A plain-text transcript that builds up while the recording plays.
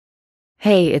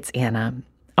Hey, it's Anna.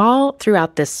 All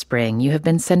throughout this spring, you have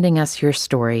been sending us your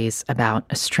stories about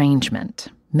estrangement.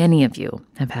 Many of you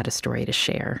have had a story to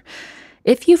share.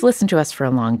 If you've listened to us for a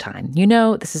long time, you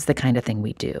know this is the kind of thing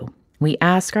we do. We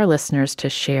ask our listeners to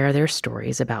share their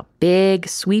stories about big,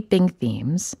 sweeping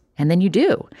themes, and then you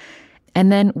do.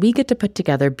 And then we get to put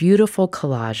together beautiful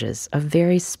collages of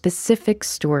very specific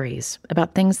stories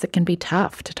about things that can be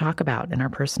tough to talk about in our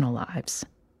personal lives.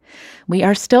 We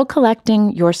are still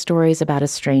collecting your stories about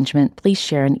estrangement. Please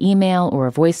share an email or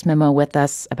a voice memo with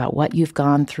us about what you've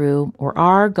gone through or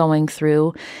are going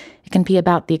through. It can be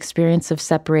about the experience of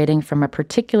separating from a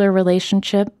particular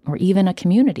relationship or even a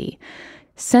community.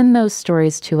 Send those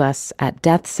stories to us at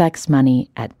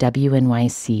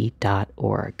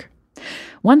deathsexmoney@wnyc.org.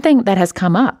 One thing that has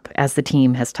come up as the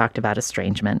team has talked about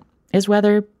estrangement is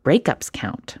whether breakups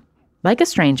count. Like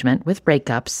estrangement, with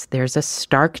breakups, there's a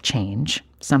stark change.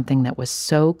 Something that was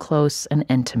so close and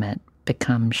intimate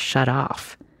becomes shut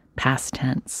off, past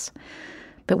tense.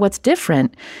 But what's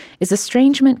different is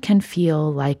estrangement can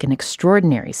feel like an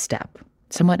extraordinary step,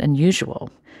 somewhat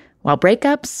unusual, while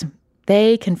breakups,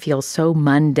 they can feel so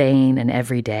mundane and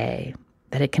everyday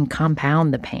that it can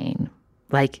compound the pain,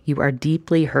 like you are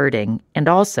deeply hurting, and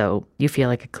also you feel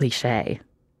like a cliche.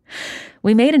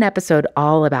 We made an episode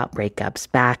all about breakups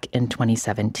back in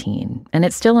 2017, and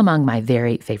it's still among my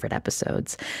very favorite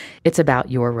episodes. It's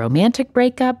about your romantic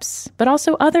breakups, but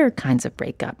also other kinds of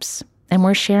breakups, and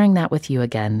we're sharing that with you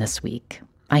again this week.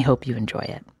 I hope you enjoy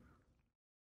it.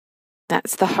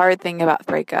 That's the hard thing about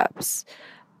breakups.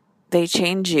 They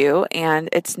change you, and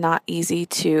it's not easy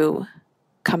to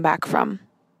come back from.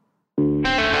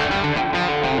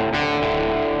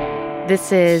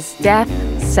 This is Death,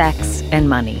 Sex, and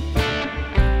Money,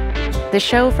 the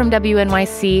show from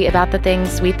WNYC about the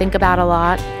things we think about a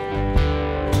lot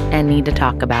and need to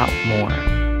talk about more.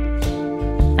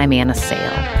 I'm Anna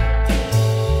Sale.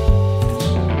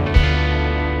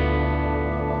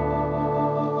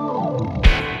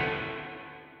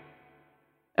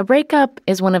 A breakup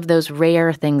is one of those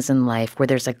rare things in life where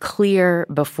there's a clear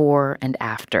before and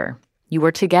after. You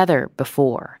were together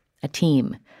before, a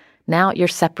team. Now you're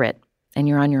separate and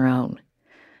you're on your own.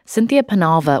 Cynthia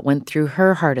Penalva went through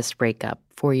her hardest breakup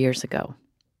 4 years ago.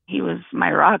 He was my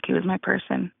rock. He was my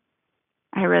person.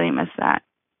 I really miss that.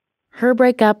 Her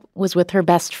breakup was with her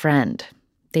best friend.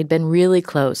 They'd been really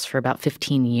close for about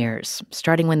 15 years,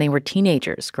 starting when they were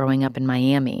teenagers growing up in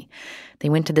Miami. They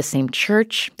went to the same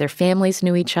church. Their families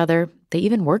knew each other. They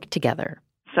even worked together.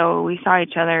 So we saw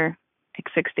each other like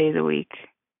 6 days a week.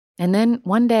 And then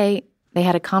one day, they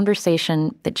had a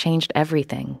conversation that changed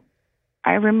everything.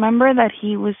 I remember that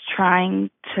he was trying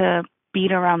to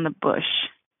beat around the bush.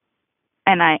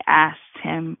 And I asked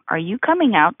him, "Are you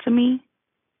coming out to me?"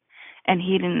 And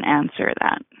he didn't answer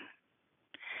that.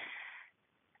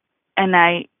 And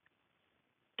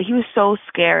he was so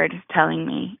scared telling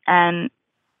me. And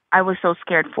I was so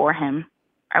scared for him.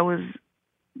 I was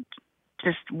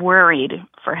just worried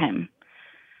for him.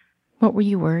 What were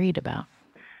you worried about?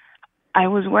 I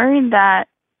was worried that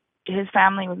his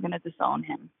family was going to disown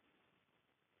him.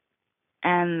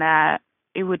 And that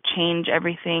it would change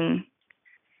everything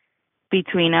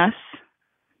between us.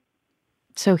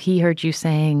 So he heard you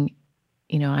saying,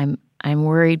 I'm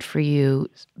worried for you,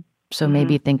 so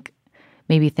maybe think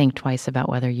twice about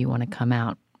whether you want to come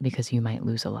out because you might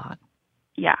lose a lot.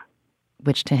 Yeah.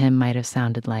 Which to him might have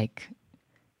sounded like,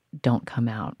 don't come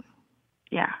out.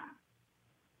 Yeah.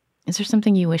 Is there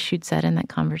something you wish you'd said in that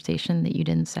conversation that you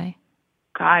didn't say?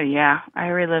 God, yeah. I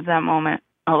relive that moment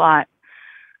a lot.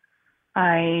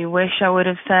 I wish I would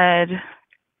have said,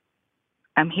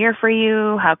 "I'm here for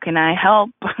you. How can I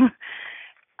help?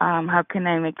 How can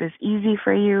I make this easy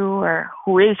for you?" Or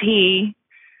 "Who is he?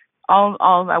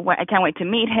 I can't wait to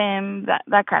meet him."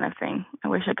 That kind of thing. I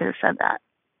wish I could have said that.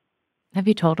 Have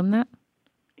you told him that?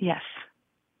 Yes.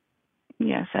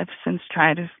 Yes, I've since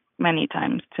tried many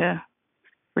times to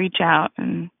reach out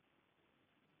and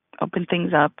open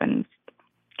things up and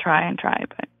try,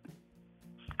 but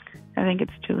I think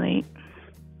it's too late.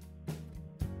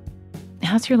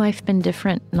 How's your life been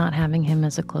different not having him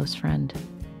as a close friend?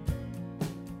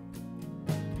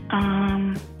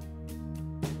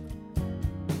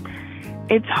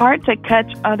 It's hard to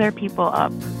catch other people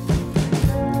up.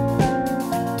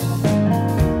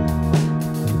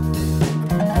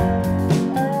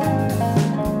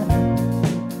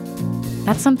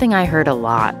 That's something I heard a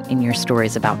lot in your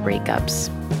stories about breakups.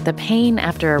 The pain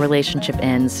after a relationship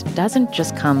ends doesn't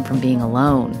just come from being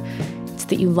alone. It's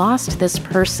that you lost this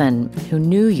person who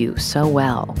knew you so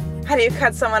well. How do you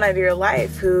cut someone out of your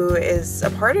life who is a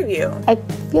part of you? I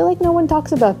feel like no one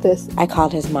talks about this. I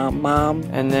called his mom.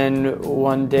 And then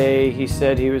one day he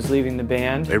said he was leaving the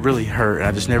band. It really hurt, and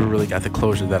I just never really got the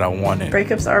closure that I wanted.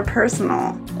 Breakups are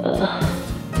personal.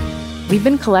 We've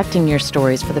been collecting your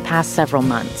stories for the past several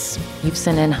months. You've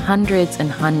sent in hundreds and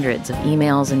hundreds of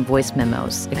emails and voice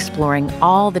memos exploring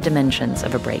all the dimensions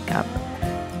of a breakup.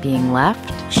 Being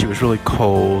left. She was really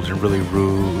cold and really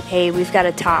rude. Hey, we've got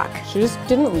to talk. She just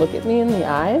didn't look at me in the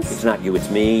eyes. It's not you,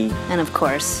 it's me. And of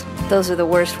course, those are the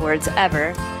worst words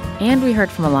ever. And we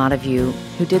heard from a lot of you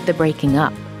who did the breaking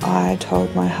up. I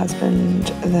told my husband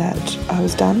that I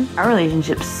was done. Our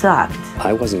relationship sucked.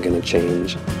 I wasn't going to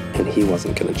change, and he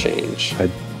wasn't going to change. I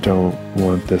don't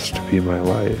want this to be my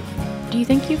life. Do you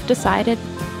think you've decided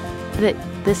that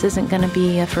this isn't going to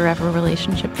be a forever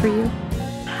relationship for you?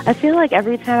 I feel like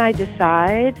every time I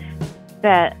decide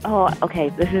that,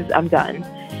 I'm done.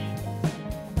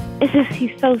 It's just,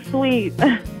 he's so sweet.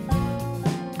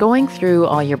 Going through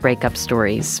all your breakup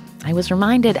stories, I was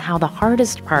reminded how the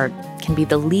hardest part can be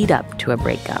the lead up to a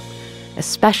breakup,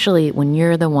 especially when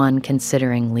you're the one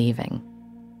considering leaving.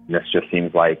 This just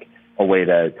seems like a way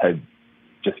to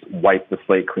just wipe the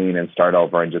slate clean and start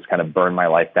over and just kind of burn my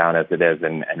life down as it is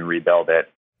and rebuild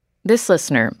it. This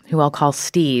listener, who I'll call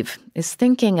Steve, is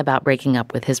thinking about breaking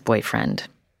up with his boyfriend.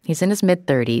 He's in his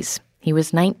mid-30s. He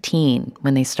was 19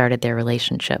 when they started their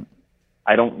relationship.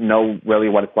 I don't know really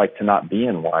what it's like to not be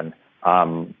in one,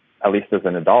 at least as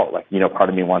an adult. Part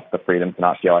of me wants the freedom to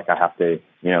not feel like I have to,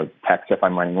 text if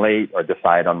I'm running late or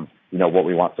decide on, what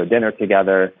we want for dinner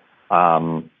together.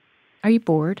 Are you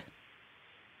bored?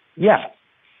 Yeah.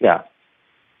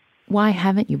 Why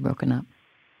haven't you broken up?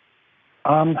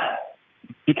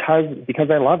 Because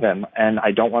I love him and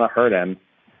I don't want to hurt him.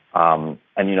 I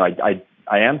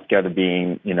am scared of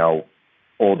being,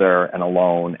 older and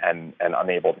alone and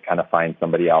unable to kind of find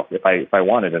somebody else if I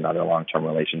wanted another long-term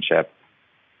relationship.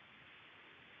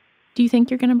 Do you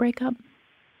think you're going to break up?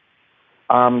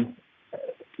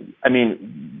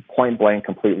 Point blank,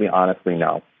 completely honestly,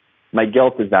 no. My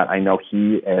guilt is that I know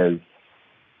he is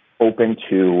open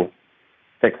to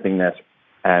fixing this,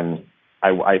 and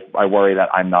I worry that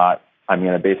I'm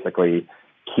going to basically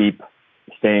keep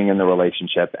staying in the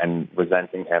relationship and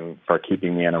resenting him for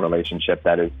keeping me in a relationship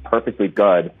that is perfectly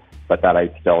good, but that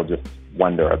I still just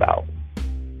wonder about.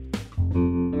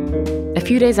 A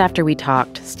few days after we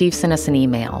talked, Steve sent us an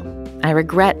email. I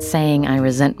regret saying I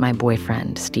resent my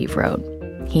boyfriend, Steve wrote.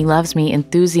 He loves me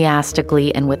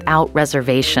enthusiastically and without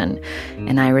reservation,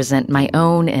 and I resent my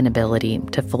own inability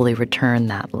to fully return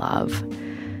that love.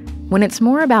 When it's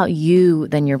more about you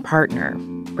than your partner,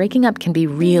 breaking up can be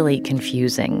really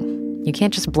confusing. You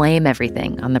can't just blame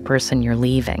everything on the person you're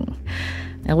leaving.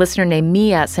 A listener named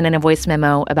Mia sent in a voice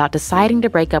memo about deciding to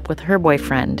break up with her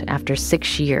boyfriend after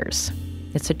 6 years.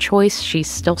 It's a choice she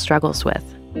still struggles with.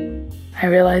 I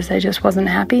realized I just wasn't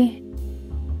happy.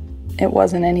 It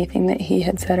wasn't anything that he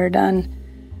had said or done.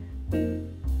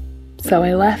 So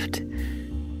I left.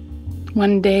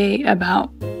 One day,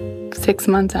 about 6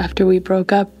 months after we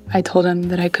broke up, I told him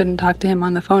that I couldn't talk to him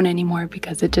on the phone anymore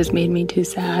because it just made me too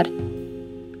sad.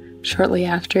 Shortly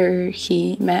after,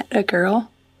 he met a girl,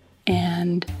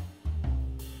 and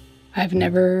I've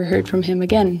never heard from him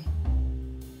again.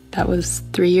 That was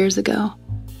 3 years ago.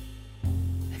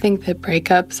 I think that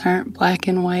breakups aren't black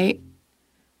and white.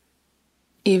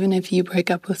 Even if you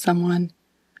break up with someone,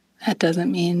 that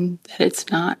doesn't mean that it's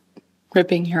not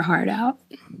ripping your heart out.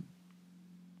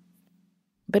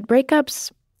 But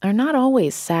breakups are not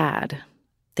always sad.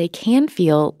 They can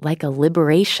feel like a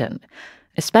liberation,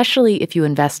 especially if you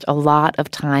invest a lot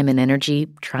of time and energy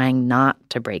trying not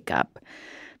to break up.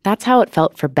 That's how it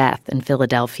felt for Beth in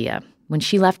Philadelphia when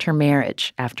she left her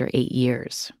marriage after 8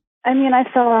 years. I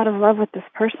fell out of love with this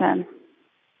person.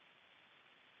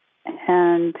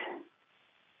 And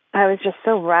I was just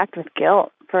so racked with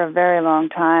guilt for a very long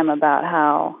time about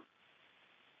how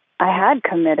I had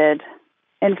committed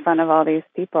in front of all these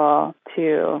people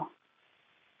to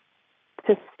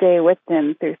stay with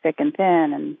them through thick and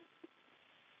thin. And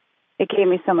it gave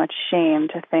me so much shame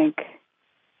to think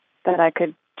that I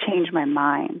could change my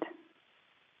mind.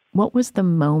 What was the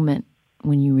moment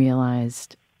when you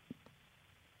realized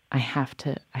I have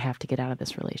to get out of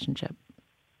this relationship?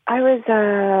 I was,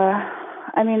 there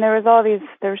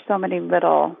were so many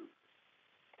little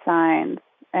signs.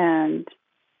 And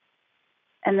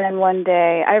then one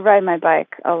day, I ride my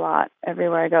bike a lot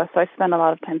everywhere I go, so I spend a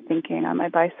lot of time thinking on my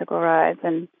bicycle rides.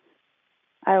 And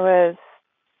I was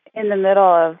in the middle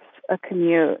of a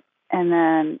commute, and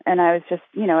I was just,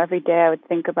 every day I would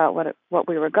think about what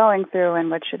we were going through and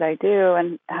what should I do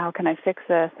and how can I fix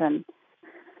this. And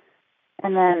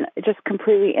And then just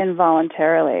completely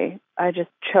involuntarily, I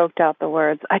just choked out the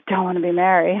words, "I don't want to be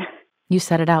married." You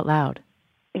said it out loud.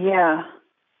 Yeah.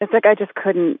 It's like I just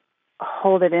couldn't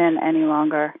hold it in any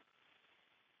longer.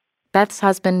 Beth's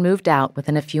husband moved out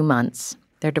within a few months.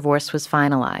 Their divorce was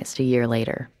finalized a year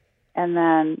later. And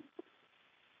then,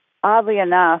 oddly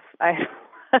enough, I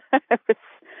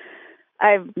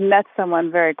met someone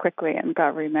very quickly and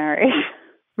got remarried.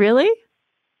 Really?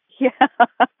 Yeah.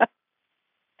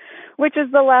 Which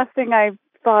is the last thing I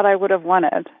thought I would have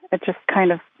wanted. It just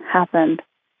kind of happened.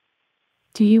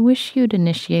 Do you wish you'd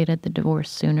initiated the divorce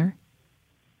sooner?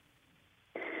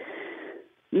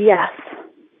 Yes.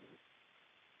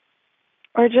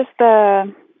 Or just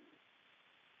I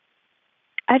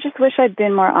just wish I'd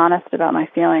been more honest about my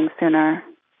feelings sooner.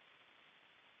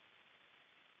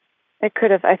 I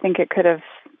think it could have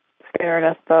spared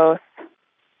us both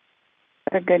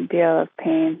a good deal of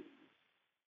pain.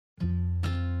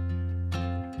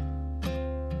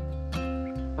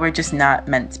 We're just not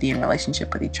meant to be in a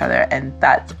relationship with each other, and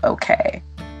that's okay.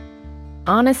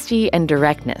 Honesty and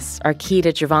directness are key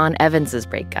to Javon Evans's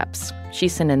breakups. She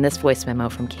sent in this voice memo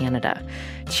from Canada.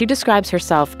 She describes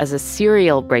herself as a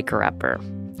serial breaker-upper,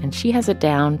 and she has it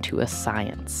down to a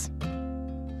science.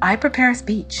 I prepare a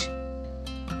speech,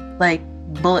 like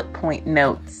bullet point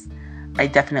notes. I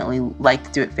definitely like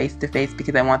to do it face-to-face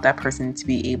because I want that person to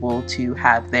be able to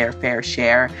have their fair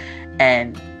share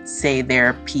and say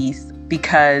their piece,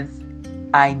 because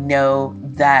I know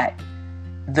that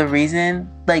the reason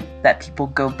that people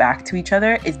go back to each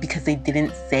other is because they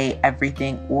didn't say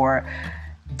everything or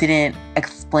didn't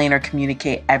explain or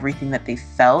communicate everything that they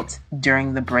felt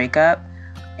during the breakup.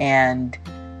 And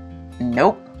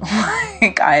nope,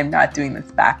 I am not doing this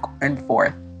back and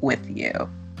forth with you.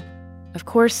 Of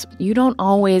course, you don't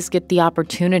always get the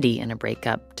opportunity in a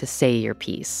breakup to say your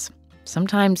piece.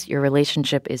 Sometimes your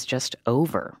relationship is just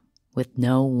over with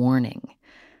no warning.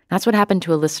 That's what happened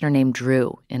to a listener named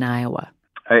Drew in Iowa.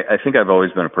 I think I've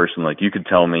always been a person you could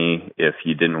tell me if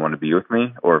you didn't want to be with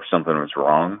me or if something was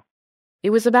wrong.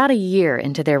 It was about a year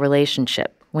into their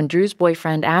relationship when Drew's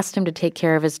boyfriend asked him to take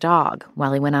care of his dog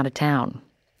while he went out of town.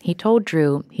 He told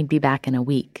Drew he'd be back in a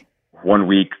week. 1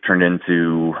 week turned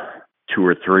into 2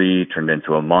 or 3, turned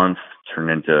into a month, turned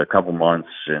into a couple months,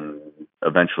 and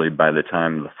eventually by the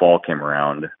time the fall came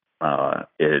around,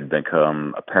 it had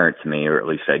become apparent to me, or at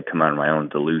least I'd come out of my own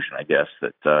delusion, I guess,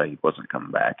 that he wasn't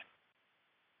coming back.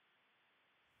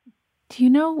 Do you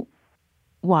know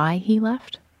why he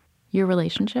left your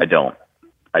relationship? I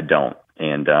don't.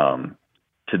 And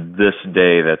to this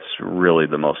day, that's really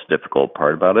the most difficult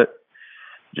part about it.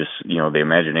 Just, the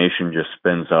imagination just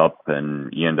spins up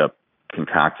and you end up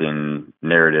concocting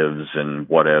narratives and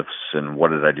what ifs and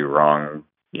what did I do wrong,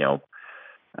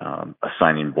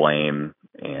 assigning blame.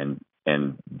 And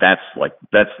that's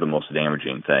the most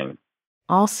damaging thing.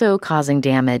 Also causing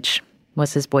damage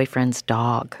was his boyfriend's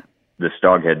dog. This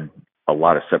dog had a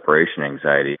lot of separation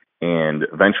anxiety, and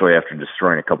eventually, after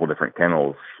destroying a couple different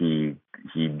kennels, he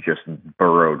just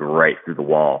burrowed right through the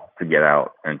wall to get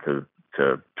out and to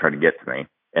try to get to me.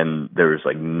 And there was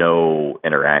no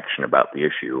interaction about the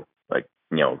issue,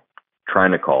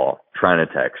 trying to call, trying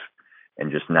to text,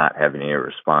 and just not having any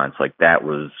response. That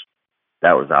was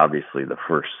obviously the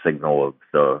first signal of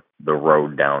the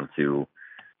road down to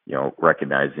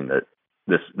recognizing that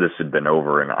this had been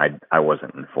over, and I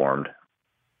wasn't informed.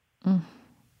 Mm.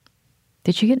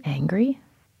 Did you get angry?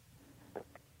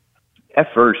 At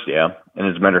first, yeah. And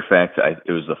as a matter of fact,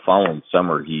 it was the following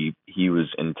summer. He was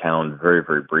in town very,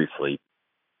 very briefly,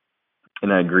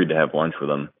 and I agreed to have lunch with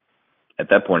him. At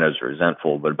that point, I was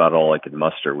resentful, but about all I could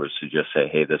muster was to just say,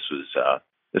 "Hey, this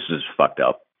was fucked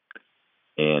up,"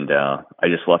 and I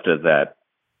just left it at that.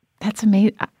 That's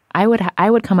amazing. I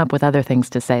would come up with other things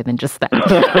to say than just that.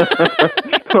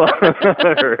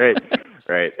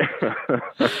 Right.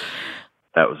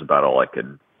 That was about all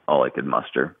I could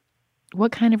muster.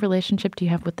 What kind of relationship do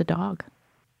you have with the dog?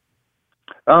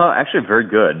 Actually, very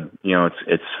good.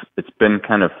 It's been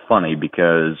kind of funny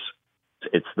because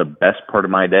it's the best part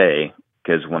of my day.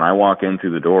 Because when I walk in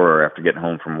through the door after getting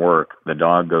home from work, the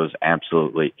dog goes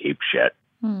absolutely apeshit,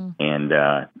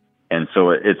 and so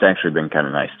it's actually been kind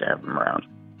of nice to have him around.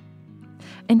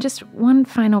 And just one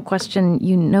final question: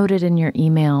 you noted in your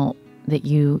email that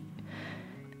you're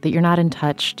not in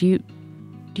touch. Do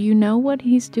you know what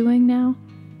he's doing now?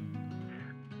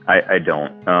 I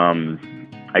don't.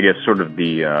 I guess sort of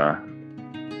the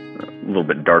little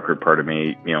bit darker part of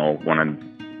me, when I'm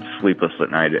sleepless at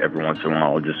night, every once in a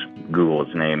while I'll just Google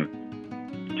his name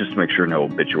just to make sure no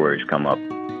obituaries come up.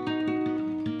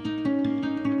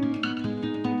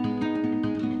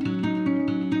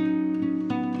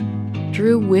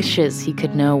 Drew wishes he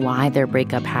could know why their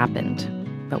breakup happened.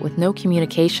 But with no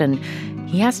communication,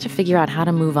 he has to figure out how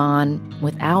to move on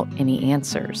without any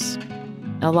answers.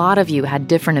 A lot of you had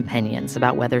different opinions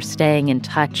about whether staying in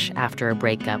touch after a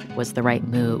breakup was the right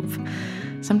move.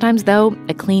 Sometimes, though,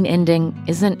 a clean ending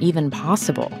isn't even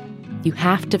possible. You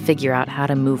have to figure out how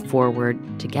to move forward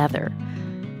together,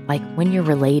 like when you're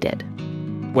related.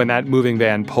 When that moving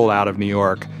van pulled out of New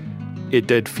York, it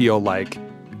did feel like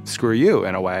screw you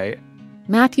in a way.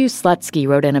 Matthew Slutsky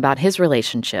wrote in about his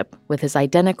relationship with his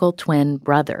identical twin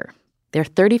brother. They're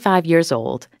 35 years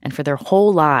old, and for their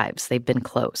whole lives, they've been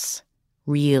close.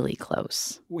 Really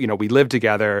close. We lived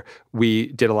together. We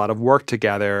did a lot of work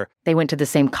together. They went to the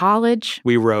same college.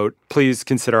 We wrote, please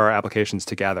consider our applications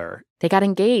together. They got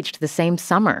engaged the same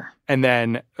summer. And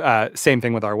then same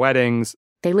thing with our weddings.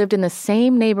 They lived in the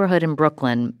same neighborhood in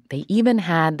Brooklyn. They even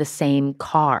had the same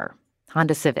car,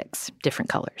 Honda Civics, different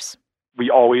colors. We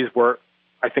always were,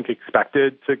 I think,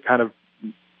 expected to kind of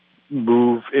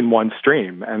move in one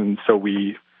stream. And so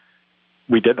we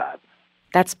did that.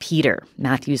 That's Peter,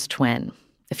 Matthew's twin.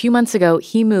 A few months ago,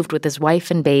 he moved with his wife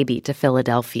and baby to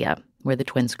Philadelphia, where the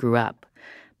twins grew up.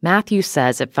 Matthew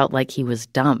says it felt like he was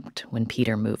dumped when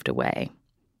Peter moved away.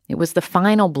 It was the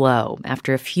final blow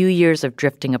after a few years of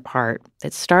drifting apart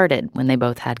that started when they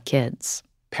both had kids.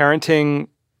 Parenting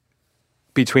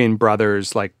between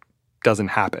brothers, doesn't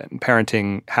happen.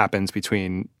 Parenting happens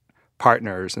between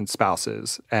partners and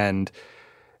spouses. And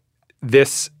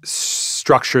this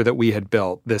structure that we had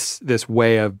built, this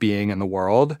way of being in the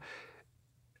world,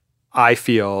 I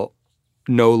feel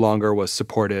no longer was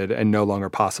supported and no longer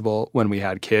possible when we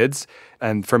had kids.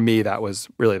 And for me, that was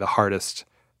really the hardest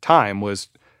time, was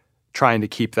trying to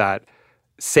keep that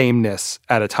sameness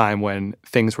at a time when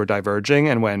things were diverging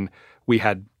and when we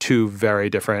had two very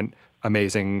different,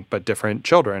 amazing but different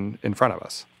children in front of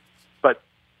us. But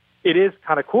it is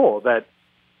kind of cool that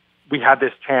we had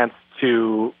this chance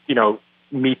to,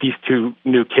 meet these two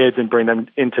new kids and bring them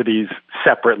into these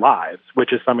separate lives,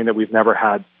 which is something that we've never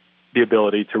had the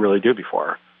ability to really do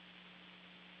before.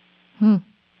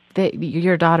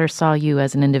 Your daughter saw you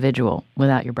as an individual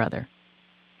without your brother.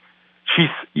 She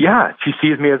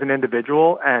sees me as an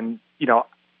individual. And,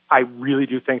 I really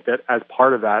do think that as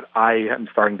part of that, I am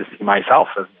starting to see myself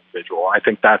as an individual. I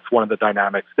think that's one of the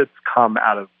dynamics that's come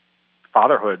out of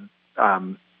fatherhood,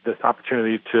 this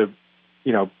opportunity to,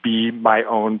 be my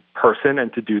own person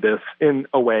and to do this in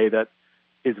a way that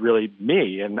is really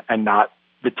me and not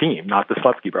the team, not the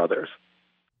Slutsky brothers.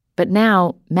 But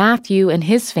now Matthew and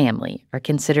his family are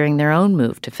considering their own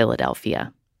move to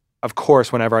Philadelphia. Of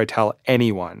course, whenever I tell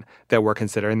anyone that we're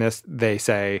considering this, they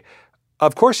say,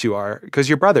 of course you are, because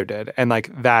your brother did. And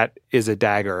that is a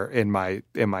dagger in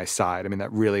my side. I mean,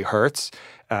 that really hurts.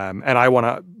 And I want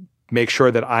to make sure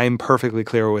that I'm perfectly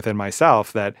clear within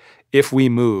myself that if we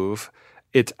move,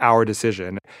 it's our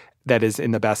decision that is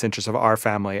in the best interest of our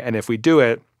family. And if we do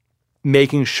it,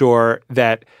 making sure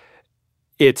that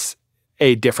it's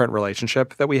a different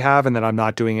relationship that we have and that I'm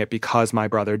not doing it because my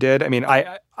brother did. I mean,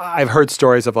 I've heard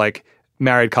stories of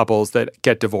married couples that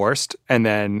get divorced and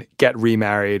then get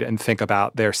remarried and think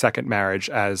about their second marriage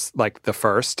as the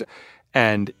first.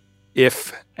 And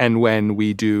if and when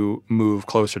we do move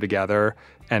closer together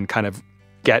and kind of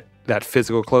get that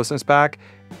physical closeness back,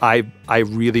 I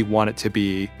really want it to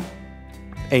be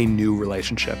a new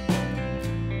relationship.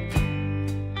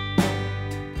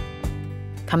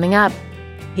 Coming up,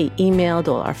 he emailed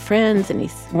all our friends and he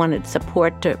wanted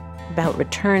support about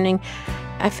returning.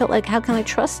 I felt like, how can I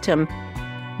trust him?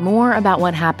 More about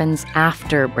what happens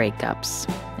after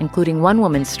breakups, including one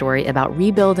woman's story about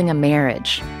rebuilding a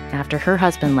marriage after her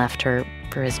husband left her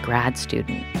for his grad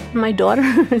student. My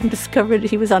daughter discovered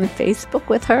he was on Facebook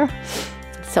with her,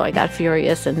 so I got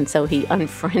furious, and so he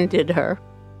unfriended her.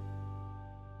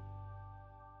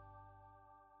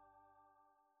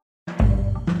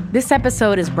 This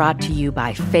episode is brought to you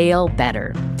by Fail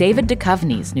Better, David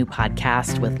Duchovny's new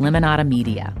podcast with Limonada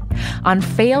Media. On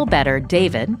Fail Better,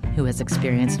 David, who has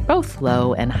experienced both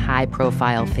low and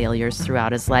high-profile failures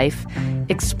throughout his life,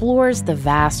 explores the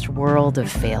vast world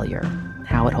of failure,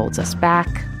 how it holds us back,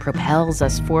 propels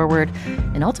us forward,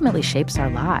 and ultimately shapes our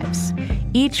lives.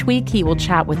 Each week, he will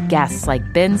chat with guests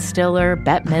like Ben Stiller,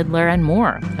 Bette Midler, and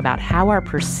more about how our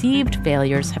perceived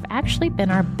failures have actually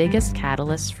been our biggest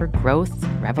catalysts for growth,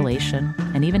 revelation,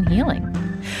 and even healing.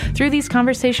 Through these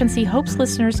conversations, he hopes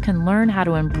listeners can learn how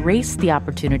to embrace the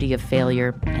opportunity of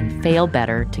failure and fail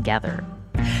better together.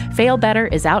 Fail Better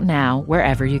is out now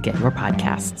wherever you get your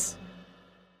podcasts.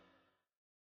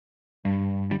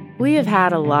 We have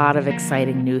had a lot of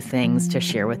exciting new things to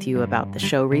share with you about the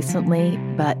show recently,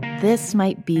 but this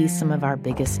might be some of our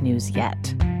biggest news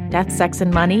yet. Death, Sex,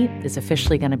 and Money is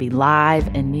officially going to be live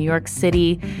in New York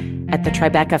City at the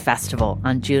Tribeca Festival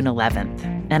on June 11th.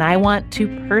 And I want to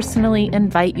personally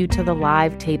invite you to the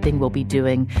live taping we'll be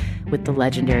doing with the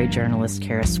legendary journalist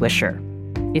Kara Swisher.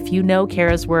 If you know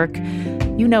Kara's work,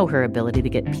 you know her ability to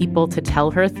get people to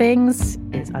tell her things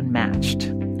is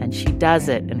unmatched. And she does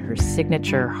it in her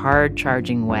signature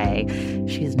hard-charging way.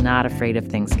 She is not afraid of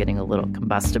things getting a little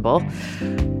combustible.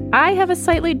 I have a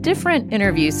slightly different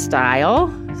interview style,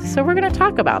 so we're going to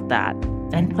talk about that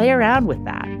and play around with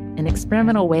that in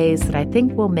experimental ways that I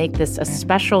think will make this a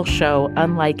special show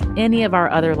unlike any of our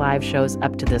other live shows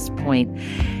up to this point.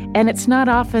 And it's not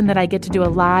often that I get to do a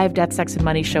live Death, Sex, and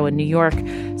Money show in New York,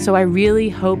 so I really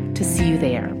hope to see you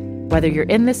there. Whether you're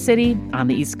in the city, on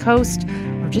the East Coast,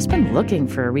 or just been looking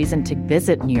for a reason to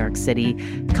visit New York City,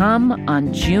 come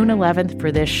on June 11th for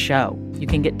this show. You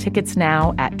can get tickets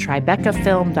now at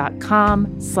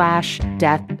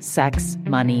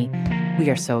tribecafilm.com/deathsexmoney. We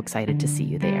are so excited to see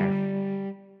you there.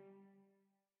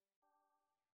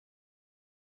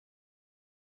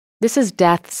 This is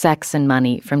Death, Sex, and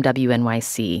Money from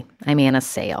WNYC. I'm Anna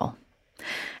Sale.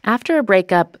 After a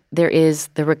breakup, there is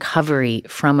the recovery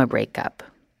from a breakup.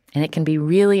 And it can be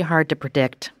really hard to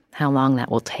predict how long that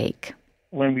will take.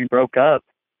 When we broke up,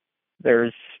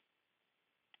 there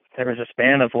was a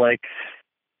span of like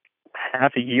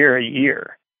half a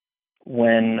year,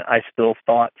 when I still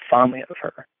thought fondly of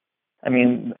her. I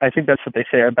mean, I think that's what they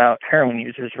say about heroin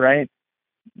users, right?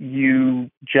 You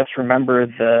just remember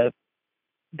the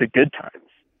good times.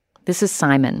 This is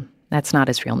Simon. That's not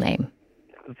his real name.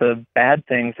 The bad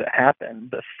things that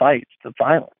happened, the fights, the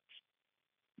violence,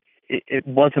 it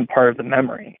wasn't part of the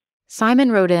memory.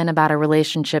 Simon wrote in about a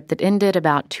relationship that ended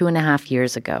about 2.5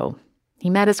 years ago. He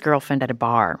met his girlfriend at a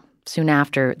bar. Soon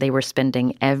after, they were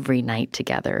spending every night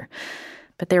together.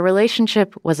 But their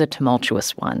relationship was a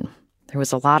tumultuous one. There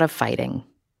was a lot of fighting.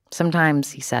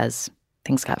 Sometimes, he says,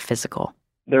 things got physical.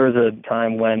 There was a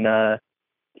time when, I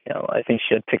think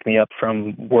she had picked me up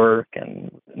from work and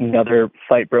another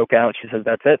fight broke out. She says,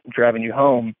 "That's it, I'm driving you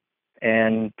home."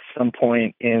 And some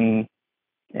point in,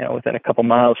 within a couple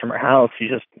miles from her house, she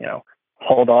just,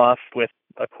 hauled off with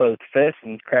a closed fist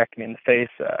and cracked me in the face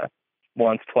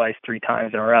once, twice, 3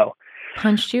 times in a row.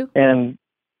 Punched you? And,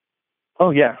 oh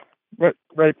yeah, right,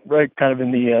 kind of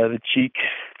in the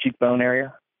cheekbone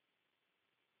area.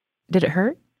 Did it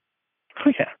hurt?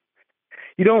 Oh yeah.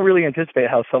 You don't really anticipate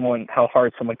how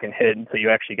hard someone can hit until you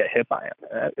actually get hit by him.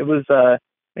 It was, I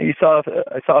saw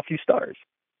a few stars.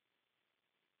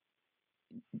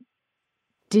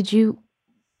 Did you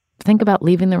think about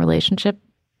leaving the relationship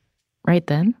right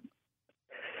then?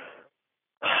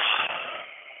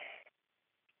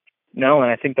 No,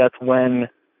 and I think that's when,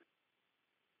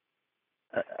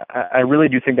 I really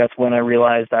do think that's when I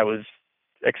realized I was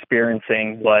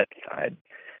experiencing what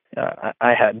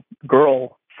I had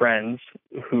girlfriends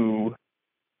who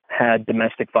had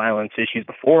domestic violence issues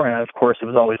before, and of course it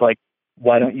was always like,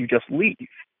 why don't you just leave?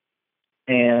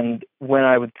 And when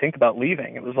I would think about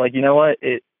leaving, it was like, you know what,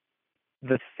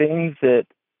 the things that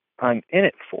I'm in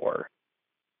it for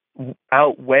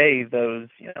outweigh those,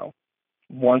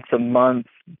 once a month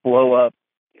blow up,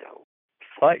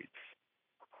 fights.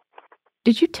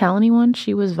 Did you tell anyone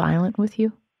she was violent with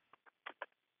you?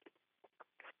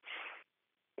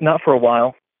 Not for a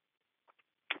while.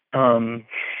 When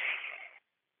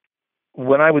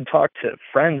I would talk to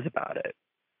friends about it,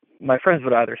 my friends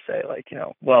would either say like,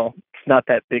 well, it's not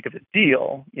that big of a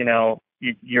deal.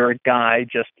 You're a guy,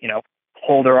 just,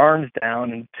 hold her arms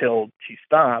down until she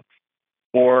stops.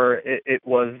 Or it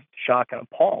was shock and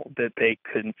appalled that they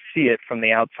couldn't see it from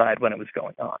the outside when it was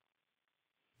going on.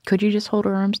 Could you just hold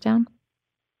her arms down?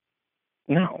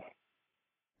 No.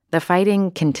 The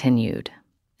fighting continued,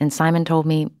 and Simon told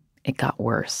me it got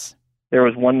worse. There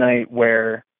was one night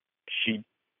where she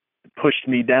pushed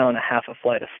me down a half a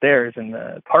flight of stairs in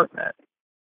the apartment.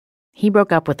 He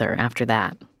broke up with her after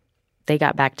that. They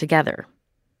got back together.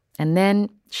 And then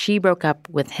she broke up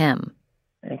with him.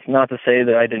 It's not to say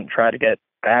that I didn't try to get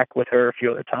back with her a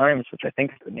few other times, which I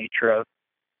think is the nature of,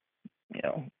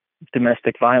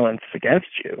 domestic violence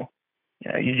against you.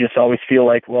 You just always feel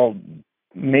like, well,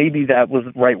 maybe that was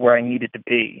right where I needed to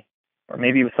be. Or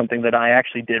maybe it was something that I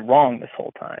actually did wrong this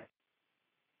whole time.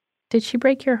 Did she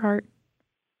break your heart?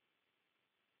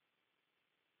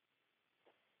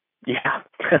 Yeah.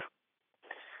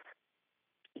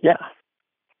 Yeah.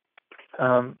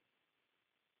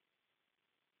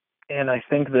 And I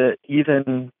think that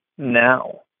even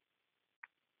now,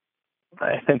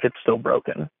 I think it's still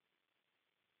broken.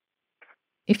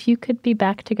 If you could be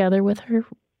back together with her,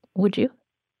 would you?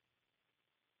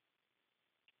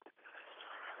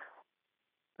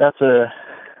 That's a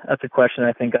question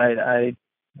I think I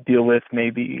deal with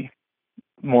maybe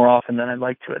more often than I'd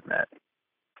like to admit.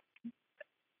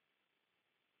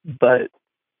 But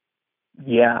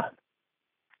yeah,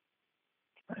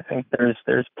 I think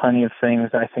there's plenty of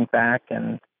things I think back,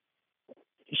 and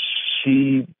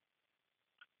she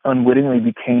unwittingly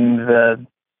became the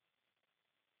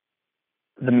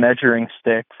measuring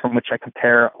stick from which I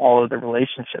compare all of the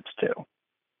relationships to,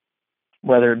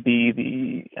 whether it be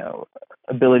the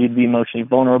ability to be emotionally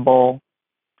vulnerable,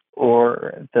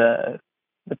 or the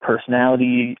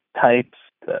personality types,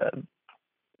 the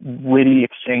witty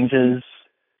exchanges,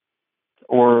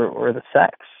 or the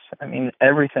sex. I mean,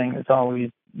 everything is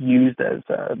always used as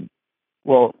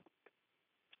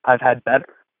I've had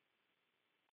better.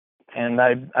 And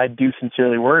I do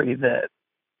sincerely worry that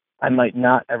I might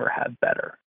not ever have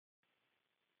better.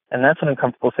 And that's an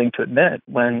uncomfortable thing to admit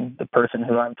when the person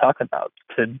who I'm talking about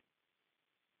could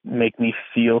make me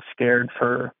feel scared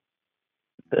for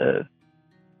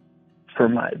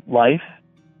my life,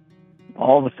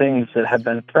 all the things that have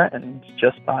been threatened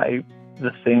just by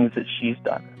the things that she's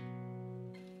done.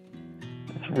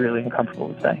 It's really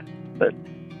uncomfortable to say, but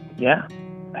yeah,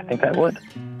 I think I would.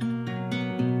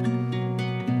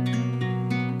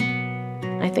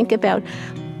 I think about,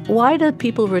 why do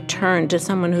people return to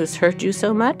someone who's hurt you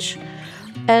so much?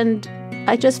 And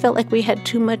I just felt like we had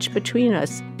too much between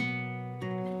us.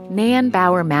 Nan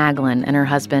Bauer Maglin and her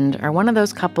husband are one of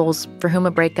those couples for whom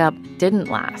a breakup didn't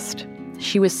last.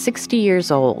 She was 60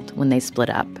 years old when they split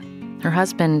up. Her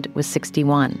husband was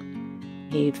 61.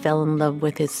 He fell in love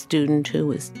with his student who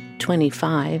was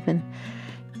 25, and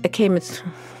it came as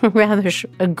rather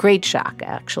a great shock,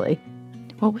 actually.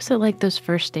 What was it like those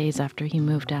first days after he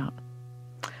moved out?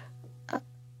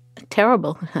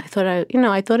 Terrible. I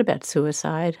thought about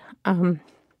suicide.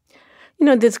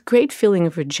 This great feeling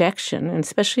of rejection, and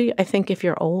especially, I think, if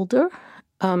you're older,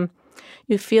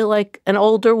 you feel like an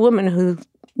older woman who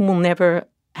will never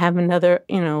have another,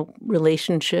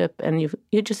 relationship, and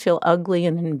you just feel ugly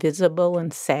and invisible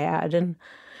and sad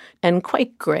and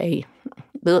quite gray.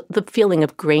 The feeling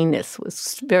of grayness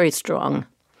was very strong.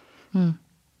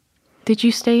 Did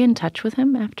you stay in touch with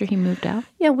him after he moved out?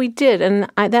 Yeah, we did, and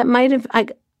it might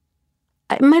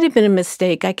have been a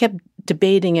mistake. I kept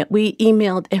debating it. We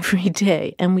emailed every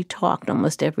day, and we talked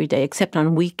almost every day, except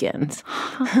on weekends.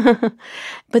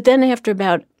 But then after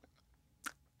about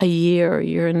a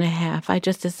year and a half, I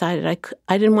just decided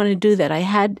I didn't want to do that.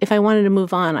 If I wanted to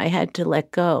move on, I had to let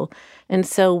go. And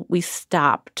so we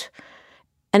stopped.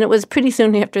 And it was pretty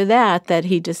soon after that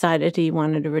he decided he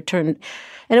wanted to return.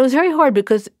 And it was very hard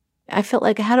because I felt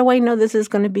like, how do I know this is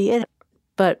going to be it?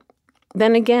 But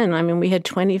then again, we had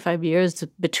 25 years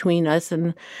between us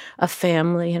and a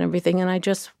family and everything, and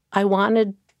I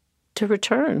wanted to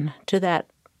return to that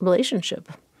relationship.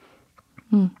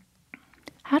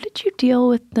 How did you deal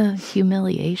with the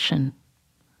humiliation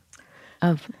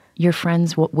of your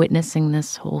friends witnessing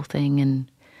this whole thing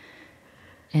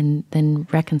and then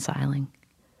reconciling?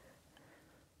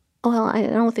 Well, I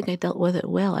don't think I dealt with it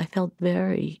well. I felt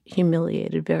very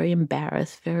humiliated, very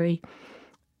embarrassed, very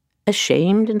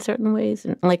ashamed in certain ways,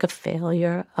 and like a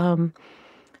failure.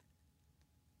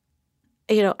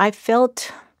 I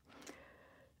felt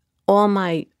all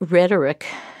my rhetoric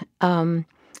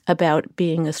about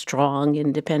being a strong,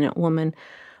 independent woman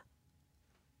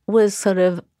was sort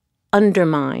of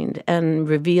undermined and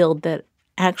revealed that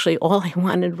actually all I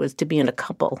wanted was to be in a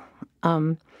couple.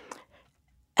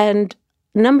 And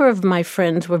a number of my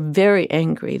friends were very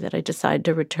angry that I decided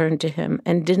to return to him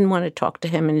and didn't want to talk to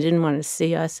him and didn't want to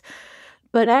see us.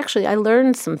 But actually, I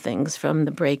learned some things from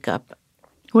the breakup.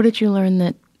 What did you learn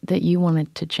that you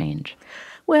wanted to change?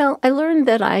 Well, I learned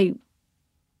that I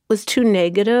was too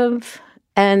negative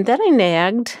and that I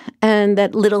nagged and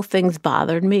that little things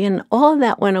bothered me. And all of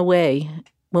that went away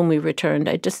when we returned.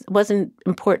 I just wasn't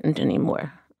important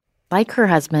anymore. Like her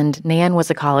husband, Nan was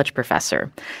a college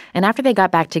professor. And after they got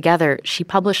back together, she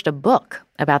published a book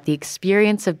about the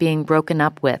experience of being broken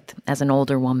up with as an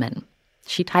older woman.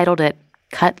 She titled it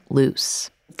Cut Loose.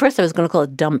 First, I was going to call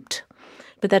it Dumped,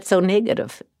 but that's so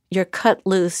negative. You're cut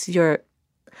loose, you're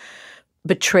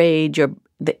betrayed,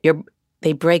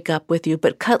 they break up with you.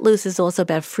 But Cut Loose is also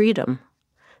about freedom.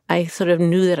 I sort of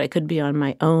knew that I could be on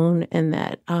my own and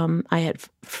that I had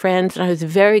friends, and I was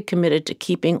very committed to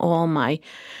keeping all my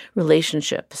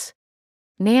relationships.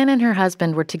 Nan and her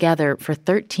husband were together for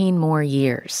 13 more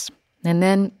years. And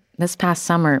then, this past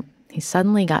summer, he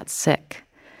suddenly got sick.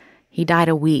 He died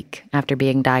a week after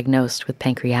being diagnosed with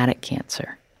pancreatic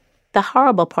cancer. The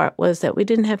horrible part was that we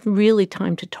didn't have really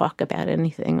time to talk about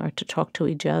anything or to talk to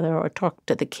each other or talk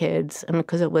to the kids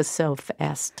because it was so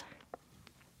fast.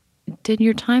 Did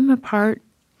your time apart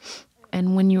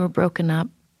and when you were broken up,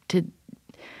 did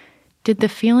the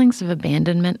feelings of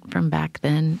abandonment from back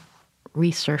then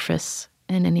resurface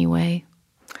in any way?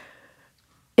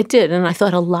 It did, and I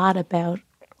thought a lot about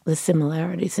the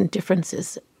similarities and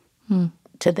differences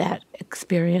to that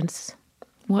experience.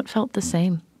 What felt the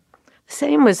same? The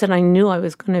same was that I knew I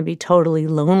was going to be totally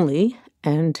lonely,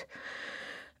 and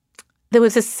there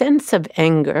was a sense of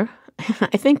anger.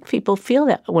 I think people feel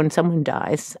that when someone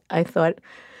dies. I thought,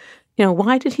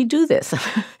 why did he do this?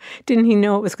 Didn't he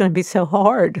know it was going to be so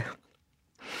hard?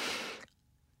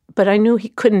 But I knew he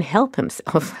couldn't help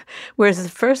himself, whereas the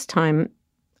first time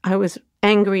I was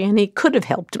angry and he could have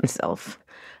helped himself.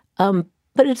 But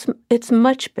it's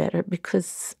much better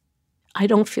because I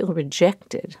don't feel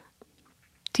rejected.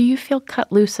 Do you feel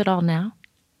cut loose at all now?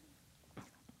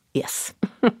 Yes.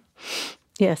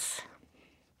 Yes.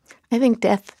 I think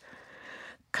death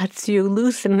cuts you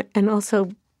loose and also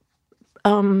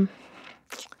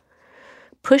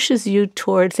pushes you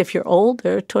towards, if you're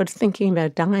older, towards thinking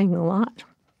about dying a lot.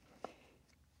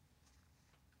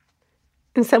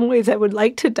 In some ways, I would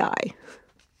like to die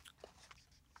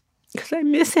because I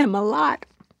miss him a lot.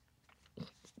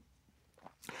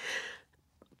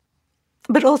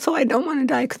 But also, I don't want to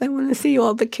die because I want to see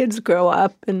all the kids grow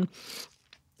up and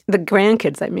the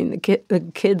grandkids. I mean,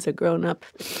 the kids are grown up,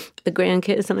 the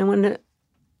grandkids, and I want to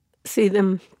see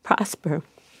them prosper.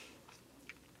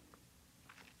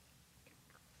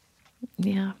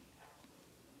 Yeah.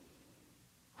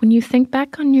 When you think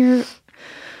back on your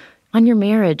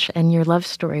marriage and your love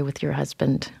story with your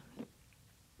husband,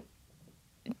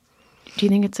 do you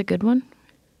think it's a good one?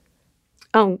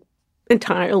 Oh,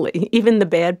 entirely, even the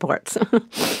bad parts.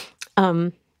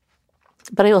 But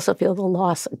I also feel the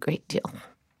loss a great deal.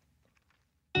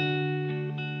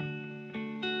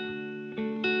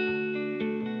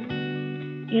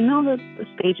 The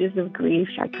stages of grief,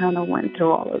 I kind of went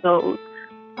through all of those.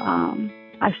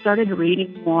 I started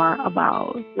reading more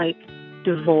about,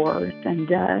 divorce and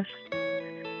death.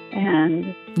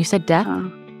 And you said death?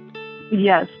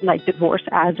 Yes, divorce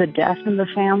as a death in the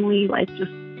family,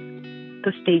 just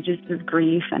the stages of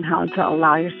grief and how to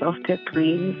allow yourself to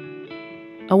grieve.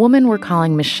 A woman we're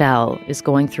calling Michelle is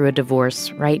going through a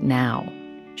divorce right now.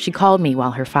 She called me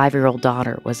while her 5-year-old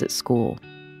daughter was at school.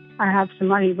 I have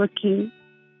somebody looking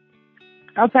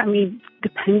up at me,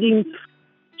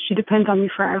 she depends on me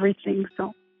for everything,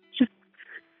 so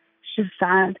she's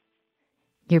sad.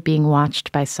 You're being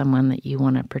watched by someone that you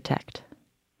want to protect.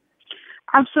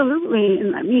 Absolutely.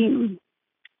 And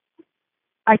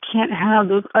I can't have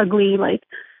those ugly,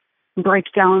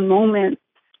 breakdown moments.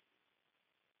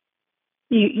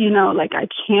 I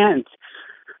can't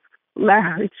let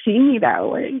her see me that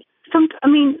way.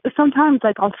 Sometimes,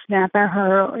 I'll snap at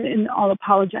her and I'll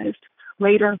apologize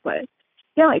later, but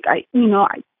yeah,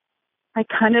 I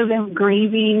kind of am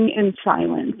grieving in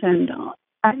silence and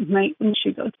at night when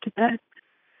she goes to bed.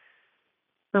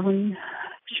 Or when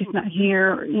she's not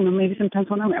here, maybe sometimes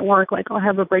when I'm at work, I'll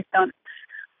have a breakdown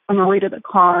on my way to the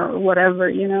car or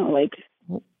whatever,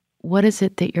 What is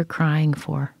it that you're crying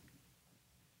for?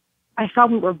 I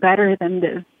thought we were better than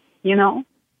this,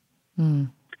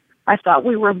 I thought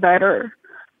we were better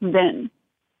than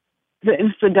the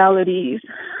infidelities,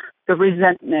 the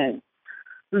resentment,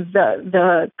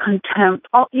 the contempt,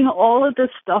 all of the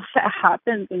stuff that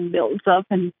happens and builds up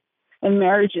in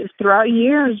marriages throughout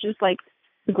years, just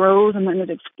grows and then it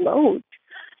explodes.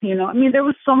 There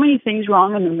was so many things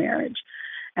wrong in the marriage,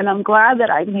 and I'm glad that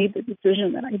I made the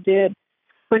decision that I did,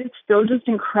 but it's still just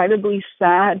incredibly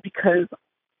sad because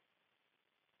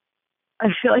I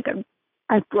feel like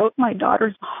I broke my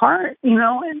daughter's heart,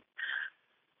 and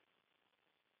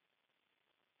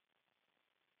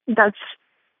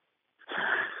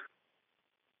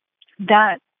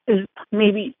that is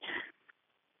maybe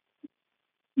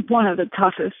one of the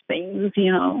toughest things,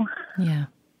 Yeah.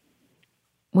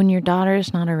 When your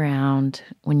daughter's not around,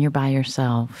 when you're by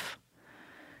yourself,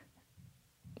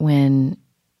 when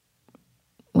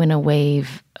a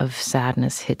wave of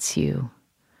sadness hits you,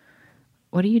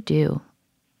 what do you do?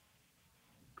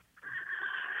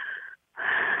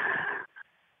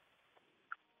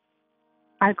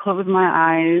 I close my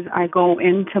eyes, I go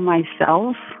into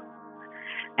myself,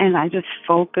 and I just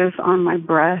focus on my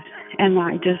breath, and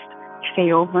I just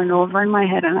say over and over in my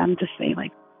head, and I'm just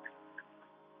saying,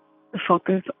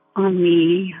 focus on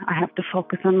me. I have to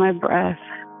focus on my breath.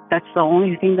 That's the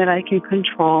only thing that I can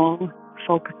control.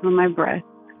 Focus on my breath.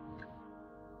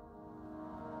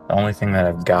 The only thing that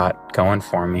I've got going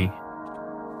for me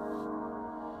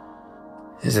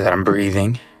is that I'm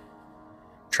breathing.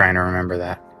 Trying to remember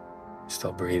that.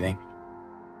 Still breathing.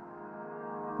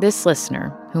 This listener,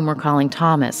 whom we're calling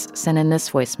Thomas, sent in this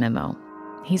voice memo.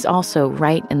 He's also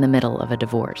right in the middle of a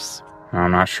divorce.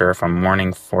 I'm not sure if I'm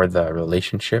mourning for the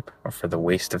relationship or for the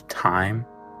waste of time.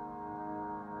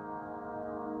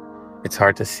 It's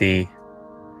hard to see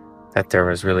that there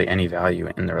was really any value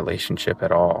in the relationship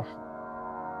at all.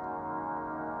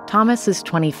 Thomas is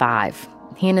 25.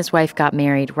 He and his wife got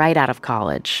married right out of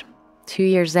college. 2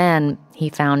 years in, he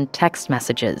found text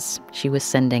messages she was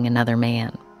sending another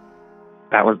man.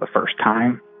 That was the first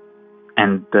time,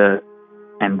 and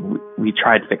we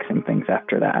tried fixing things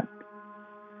after that,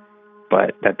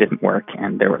 but that didn't work,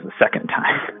 and there was a second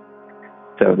time.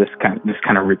 So this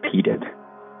kind of repeated,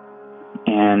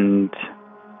 and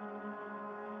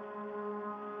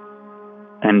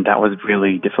that was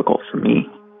really difficult for me,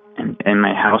 and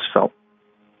my house felt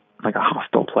like a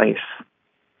hostile place.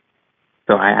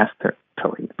 So I asked her to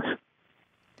leave.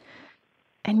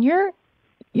 And you're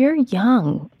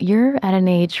young. You're at an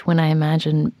age when I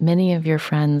imagine many of your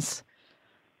friends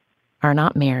are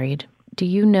not married. Do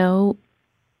you know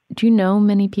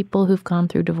many people who've gone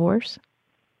through divorce?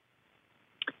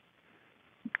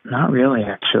 Not really,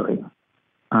 actually.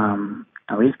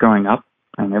 At least growing up,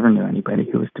 I never knew anybody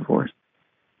who was divorced.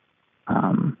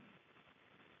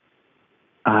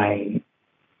 I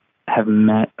have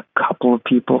met a couple of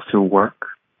people through work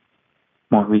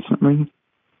more recently,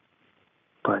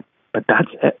 but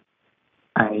that's it.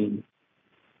 I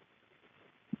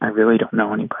really don't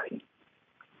know anybody.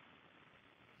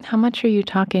 How much are you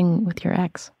talking with your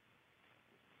ex?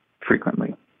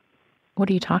 Frequently. What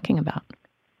are you talking about?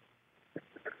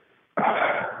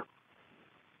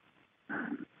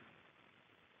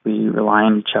 We rely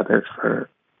on each other for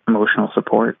emotional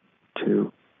support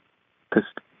because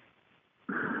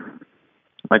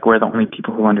we're the only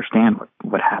people who understand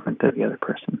what happened to the other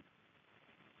person.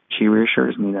 She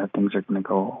reassures me that things are going to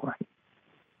go all right.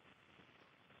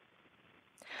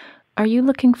 Are you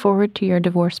looking forward to your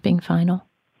divorce being final?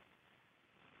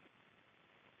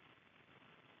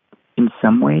 In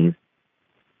some ways,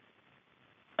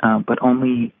 but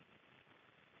only,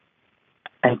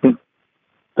 I think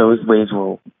those ways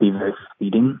will be very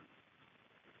fleeting.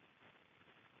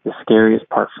 The scariest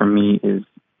part for me is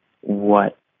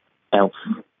what else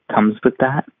comes with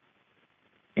that,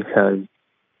 because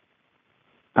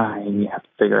I have to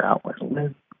figure out where to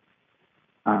live.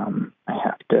 I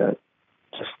have to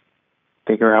just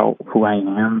figure out who I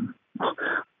am.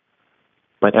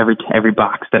 But every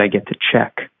box that I get to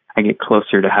check, I get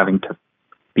closer to having to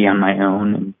be on my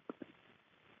own and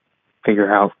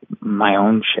figure out my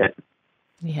own shit.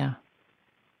 Yeah.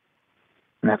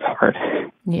 And that's hard.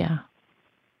 Yeah.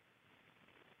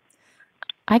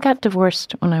 I got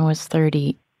divorced when I was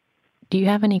 30. Do you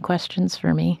have any questions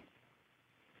for me?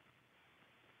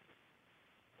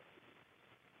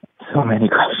 So many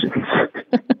questions.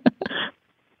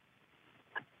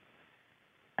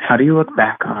 How do you look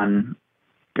back on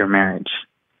your marriage,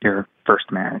 your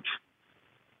first marriage?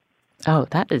 Oh,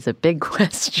 that is a big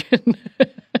question.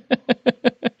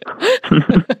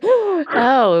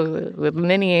 Oh, with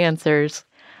many answers.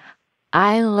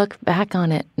 I look back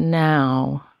on it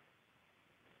now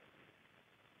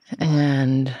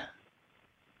and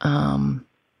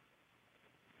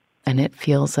it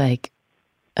feels like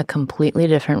a completely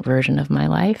different version of my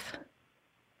life.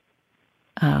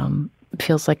 It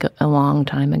feels like a long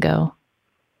time ago.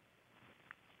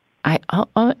 I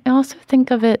also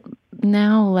think of it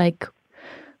now like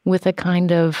with a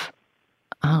kind of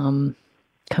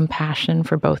compassion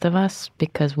for both of us,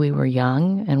 because we were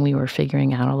young and we were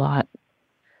figuring out a lot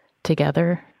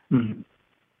together. Mm-hmm.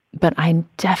 But I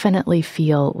definitely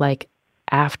feel like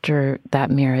after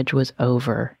that marriage was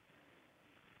over,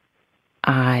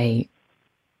 I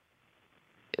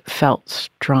felt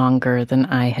stronger than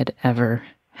I had ever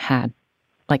had.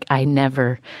 Like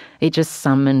it just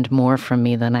summoned more from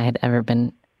me than I had ever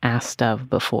been asked of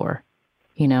before.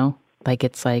 You know? Like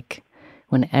it's like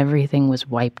when everything was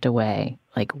wiped away,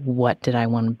 like what did I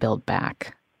want to build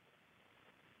back?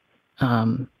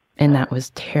 And that was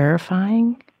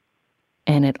terrifying.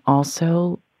 And it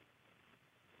also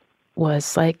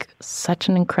was like such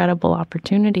an incredible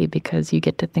opportunity, because you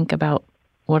get to think about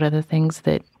what are the things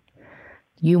that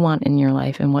you want in your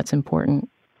life and what's important.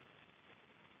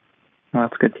 Well,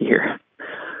 that's good to hear.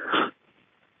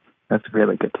 That's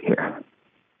really good to hear.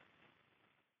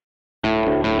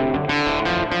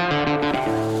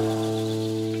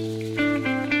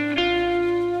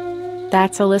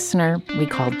 That's a listener we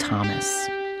called Thomas.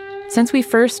 Since we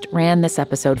first ran this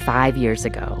episode 5 years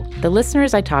ago, the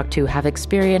listeners I talked to have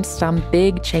experienced some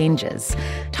big changes.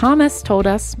 Thomas told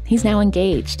us he's now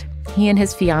engaged. He and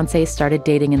his fiancée started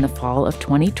dating in the fall of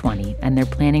 2020, and they're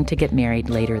planning to get married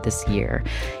later this year.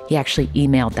 He actually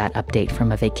emailed that update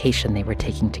from a vacation they were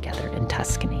taking together in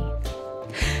Tuscany.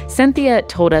 Cynthia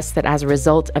told us that as a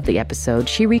result of the episode,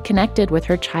 she reconnected with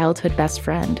her childhood best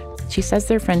friend. She says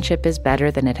their friendship is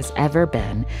better than it has ever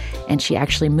been, and she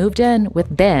actually moved in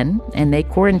with Ben, and they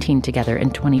quarantined together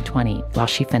in 2020 while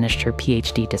she finished her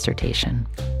PhD dissertation.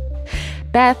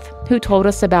 Beth, who told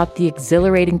us about the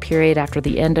exhilarating period after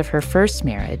the end of her first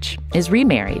marriage, is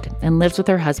remarried and lives with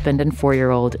her husband and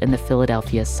 4-year-old in the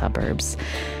Philadelphia suburbs.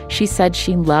 She said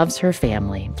she loves her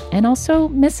family and also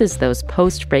misses those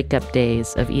post-breakup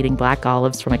days of eating black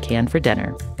olives from a can for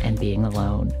dinner and being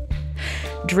alone.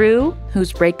 Drew,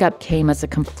 whose breakup came as a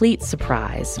complete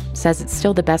surprise, says it's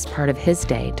still the best part of his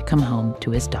day to come home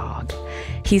to his dog.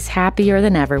 He's happier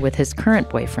than ever with his current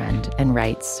boyfriend and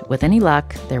writes, "With any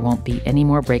luck, there won't be any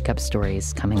more breakup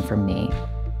stories coming from me."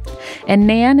 And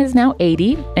Nan is now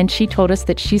 80, and she told us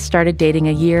that she started dating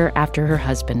a year after her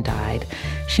husband died.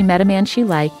 She met a man she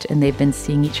liked, and they've been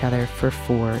seeing each other for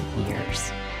 4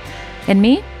 years. And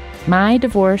me? My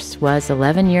divorce was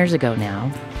 11 years ago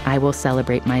now. I will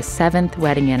celebrate my 7th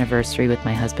wedding anniversary with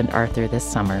my husband Arthur this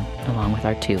summer, along with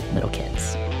our 2 little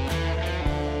kids.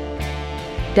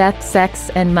 Death,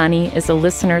 Sex, and Money is a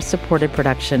listener-supported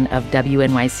production of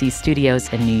WNYC Studios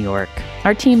in New York.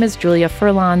 Our team is Julia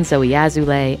Furlan, Zoe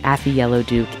Azulay, Afi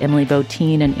Yellowduke, Emily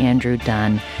Botine, and Andrew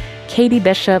Dunn. Katie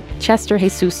Bishop, Chester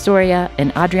Jesus Soria,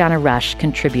 and Adriana Rush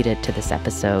contributed to this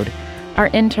episode.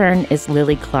 Our intern is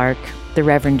Lily Clark. The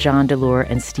Reverend John DeLore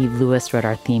and Steve Lewis wrote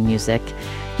our theme music.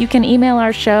 You can email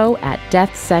our show at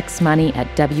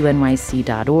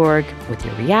deathsexmoney@wnyc.org with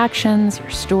your reactions, your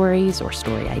stories, or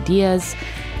story ideas.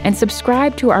 And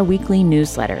subscribe to our weekly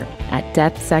newsletter at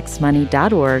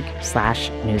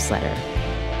deathsexmoney.org/newsletter.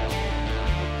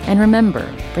 And remember,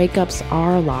 breakups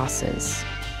are losses,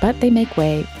 but they make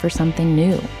way for something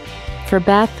new. For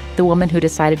Beth, the woman who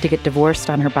decided to get divorced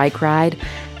on her bike ride,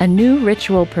 a new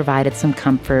ritual provided some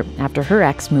comfort after her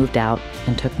ex moved out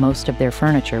and took most of their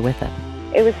furniture with him.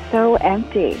 It was so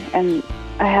empty, and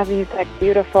I have these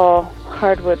beautiful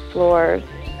hardwood floors,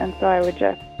 and so I would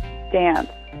just dance.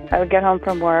 I would get home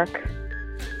from work,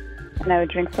 and I would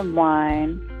drink some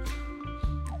wine,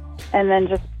 and then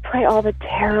just play all the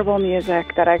terrible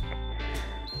music that I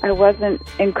wasn't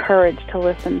encouraged to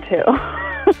listen to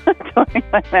during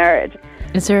my marriage.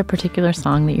 Is there a particular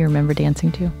song that you remember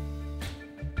dancing to?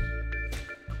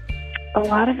 A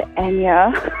lot of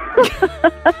Enya.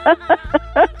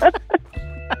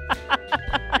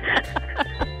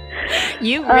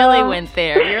 You really went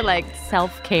there. You're like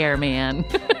self-care, man.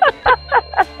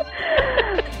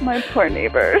 My poor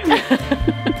neighbors.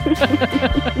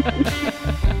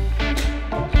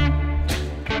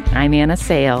 I'm Anna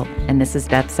Sale, and this is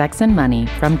Death, Sex, and Money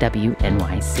from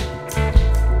WNYC.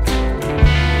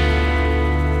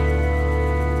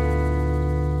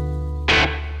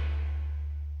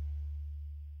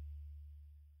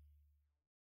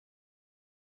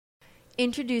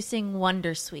 Introducing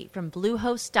Wondersuite from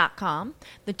Bluehost.com,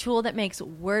 the tool that makes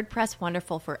WordPress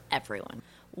wonderful for everyone.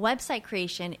 Website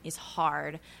creation is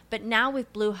hard, but now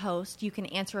with Bluehost, you can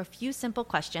answer a few simple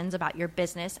questions about your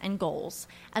business and goals,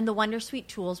 and the Wondersuite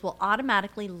tools will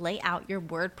automatically lay out your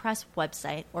WordPress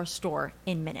website or store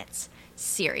in minutes.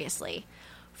 Seriously.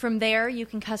 From there, you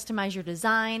can customize your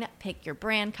design, pick your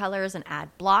brand colors, and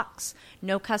add blocks.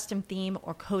 No custom theme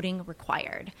or coding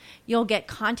required. You'll get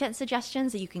content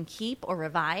suggestions that you can keep or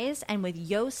revise, and with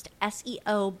Yoast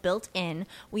SEO built in,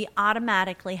 we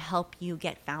automatically help you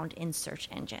get found in search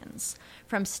engines.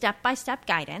 From step-by-step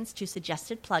guidance to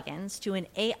suggested plugins to an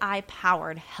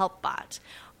AI-powered help bot,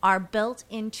 our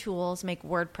built-in tools make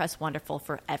WordPress wonderful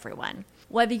for everyone.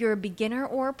 Whether you're a beginner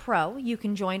or a pro, you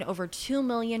can join over 2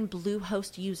 million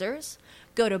Bluehost users.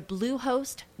 Go to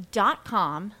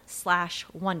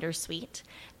bluehost.com/wondersuite.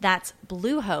 That's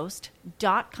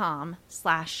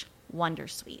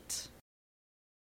bluehost.com/wondersuite.